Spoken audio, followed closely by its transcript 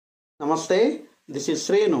Namaste, this is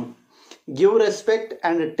Srenu. Give respect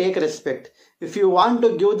and take respect. If you want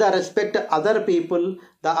to give the respect to other people,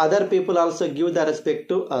 the other people also give the respect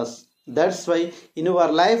to us. That's why in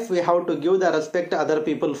our life we have to give the respect to other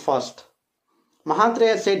people first.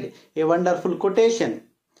 Mahatreya said a wonderful quotation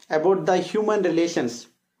about the human relations.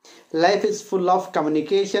 Life is full of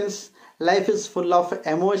communications, life is full of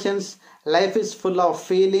emotions, life is full of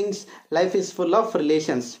feelings, life is full of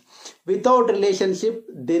relations. Without relationship,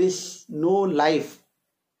 there is no life.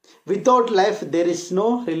 Without life, there is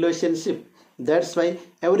no relationship. That's why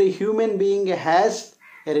every human being has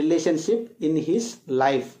a relationship in his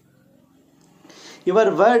life.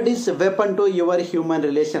 Your word is a weapon to your human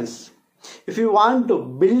relations. If you want to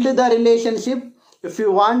build the relationship, if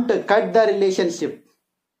you want to cut the relationship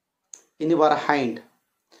in your hand,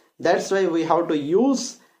 that's why we have to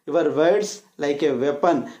use your words like a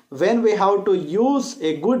weapon. When we have to use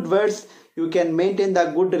a good words, you can maintain the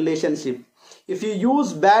good relationship. If you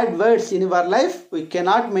use bad words in your life, we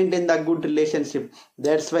cannot maintain the good relationship.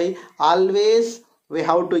 That's why always we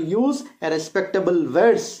have to use a respectable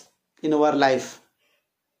words in our life.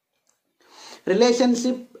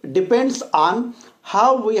 Relationship depends on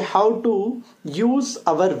how we have to use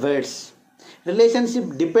our words.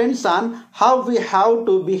 Relationship depends on how we have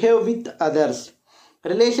to behave with others.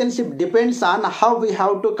 Relationship depends on how we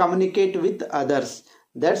have to communicate with others.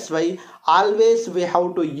 That's why always we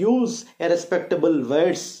have to use a respectable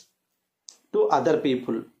words to other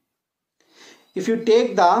people. If you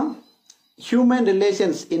take the human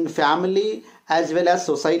relations in family as well as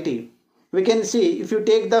society, we can see, if you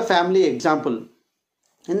take the family example,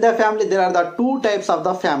 in the family there are the two types of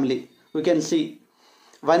the family. We can see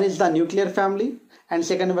one is the nuclear family and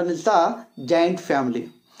second one is the giant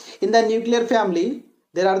family. In the nuclear family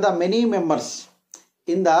there are the many members.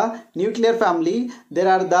 In the nuclear family there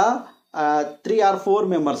are the 3 or 4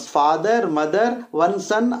 members: father, mother, one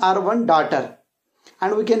son or one daughter.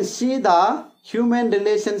 And we can see the human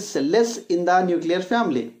relations less in the nuclear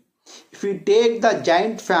family. If we take the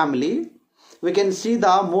giant family, we can see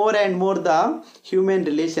the more and more the human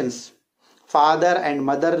relations: father and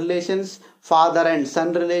mother relations, father and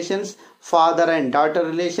son relations, father and daughter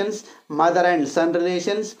relations, mother and son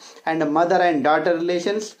relations, and mother and daughter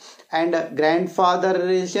relations, and grandfather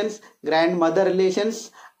relations, grandmother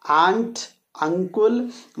relations, aunt,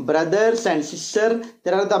 uncle, brothers and sister.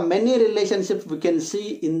 There are the many relationships we can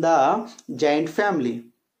see in the giant family.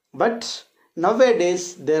 But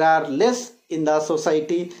nowadays there are less in the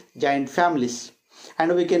society giant families,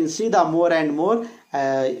 and we can see the more and more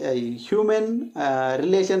human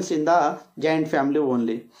relations in the giant family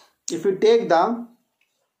only. If you take the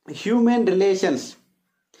human relations,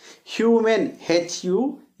 human,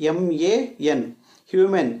 Human,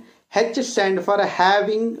 human, H stand for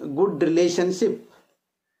having good relationship,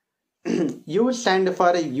 U stand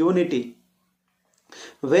for unity.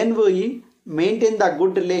 When we maintain the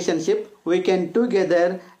good relationship, we can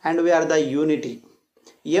together and we are the unity.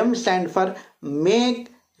 M stand for make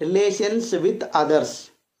relations with others.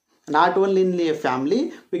 Not only in a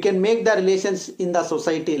family, we can make the relations in the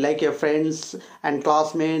society like your friends and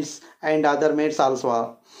classmates and other mates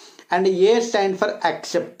also. And A stand for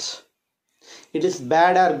accept. It is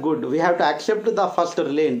bad or good, we have to accept the first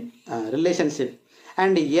relationship.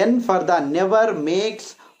 And N for the never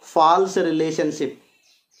makes false relationship.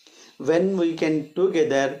 When we can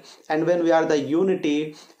together and when we are the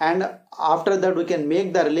unity, and after that we can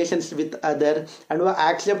make the relations with other and we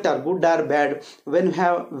accept or good or bad. When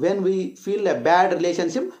we feel a bad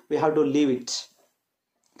relationship, we have to leave it.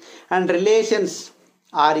 And relations,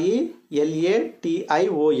 RELATION,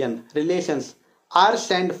 relations. R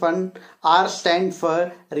stand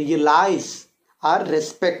for realize or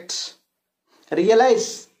respect.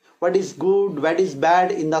 Realize what is good, what is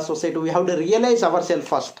bad in the society. We have to realize ourselves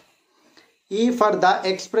first. E for the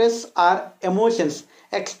express our emotions,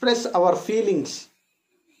 express our feelings.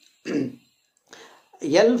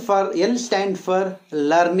 L stand for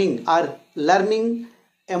learning or learning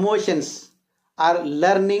emotions, or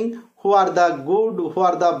learning who are the good, who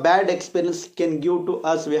are the bad experience can give to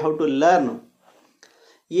us. We have to learn.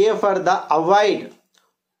 A for the avoid,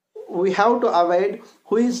 we have to avoid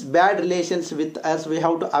who is bad relations with us. We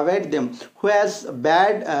have to avoid them. Who has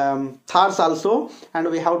bad thoughts also, and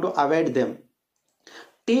we have to avoid them.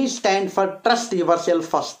 T stand for trust yourself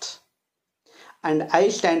first, and I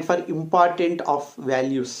stand for important of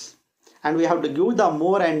values, and we have to give the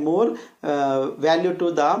more and more value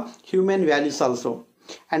to the human values also.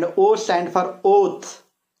 And O stand for oath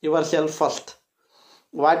yourself first.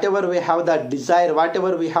 Whatever we have the desire,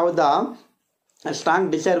 whatever we have the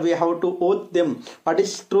strong desire, we have to oath them. What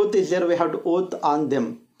is truth is there, we have to oath on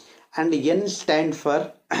them. and N stand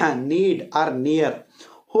for need or near.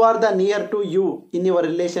 Who are the near to you in your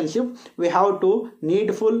relationship? We have to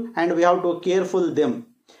needful and we have to careful them.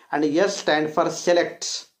 And S stand for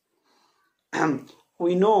select.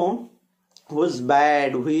 We know who is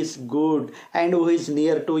bad, who is good, and who is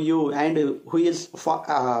near to you, and who is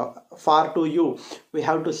far to you. We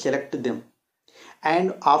have to select them.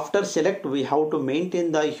 And after select, we have to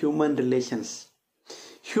maintain the human relations.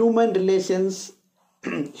 Human relations,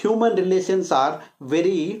 human relations are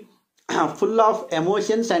very full of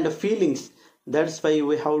emotions and feelings. That's why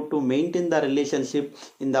we have to maintain the relationship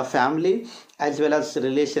in the family as well as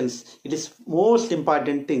relations. It is most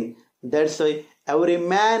important thing. That's why every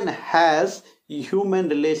man has human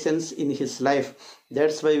relations in his life.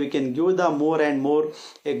 That's why we can give the more and more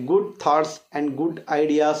a good thoughts and good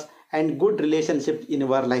ideas and good relationship in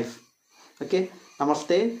our life. Okay,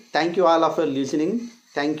 namaste. Thank you all for listening.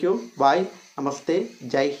 Thank you. Bye. Namaste.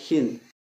 Jai Hind.